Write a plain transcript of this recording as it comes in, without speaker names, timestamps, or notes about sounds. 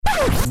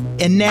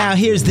And now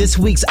here's this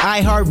week's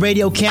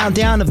iHeartRadio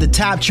countdown of the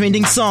top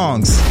trending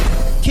songs.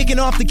 Kicking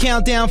off the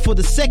countdown for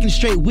the second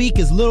straight week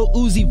is Lil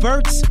Uzi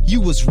Vert's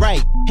You Was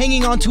Right,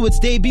 hanging on to its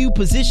debut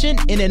position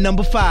in at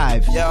number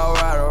 5. Yeah,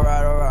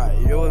 alright.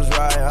 You was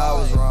right, I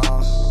was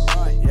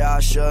wrong. Yeah, I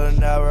should've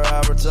never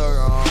ever took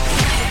wrong.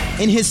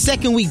 In his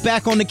second week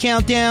back on the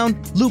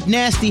countdown, Luke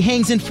Nasty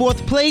hangs in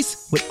 4th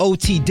place with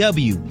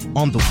OTW,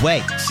 On The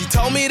Way. She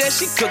told me that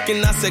she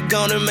cooking, I said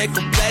gonna make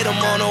a plate,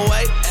 I'm on the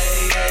way.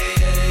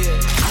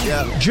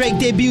 Yeah. Drake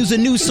debuts a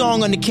new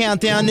song on the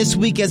countdown this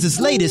week as his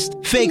latest,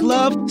 Fake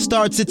Love,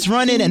 starts its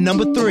run in at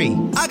number 3.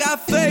 I got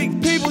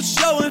fake people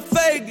showing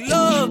fake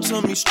love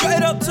to me,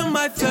 straight up to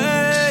my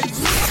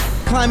face.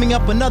 Climbing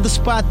up another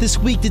spot this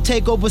week to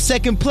take over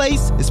 2nd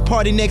place is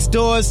Party Next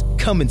Door's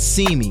Come and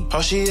See Me.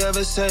 All she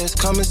ever says,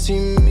 come and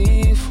see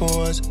me for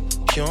once.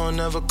 You don't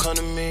ever come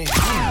to me.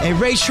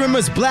 And Ray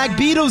Shrimmer's Black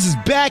Beatles is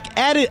back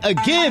at it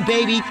again,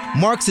 baby.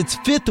 Marks its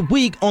 5th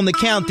week on the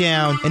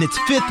countdown and its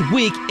 5th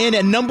week in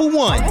at number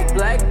 1.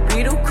 Black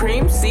Beetle,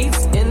 cream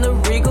seats in the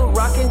Regal,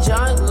 rockin'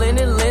 John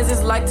Lennon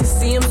lenses, like to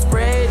see him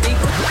spread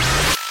eagle.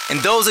 And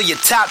those are your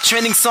top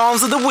trending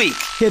songs of the week.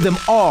 Hear them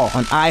all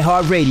on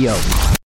iHeartRadio.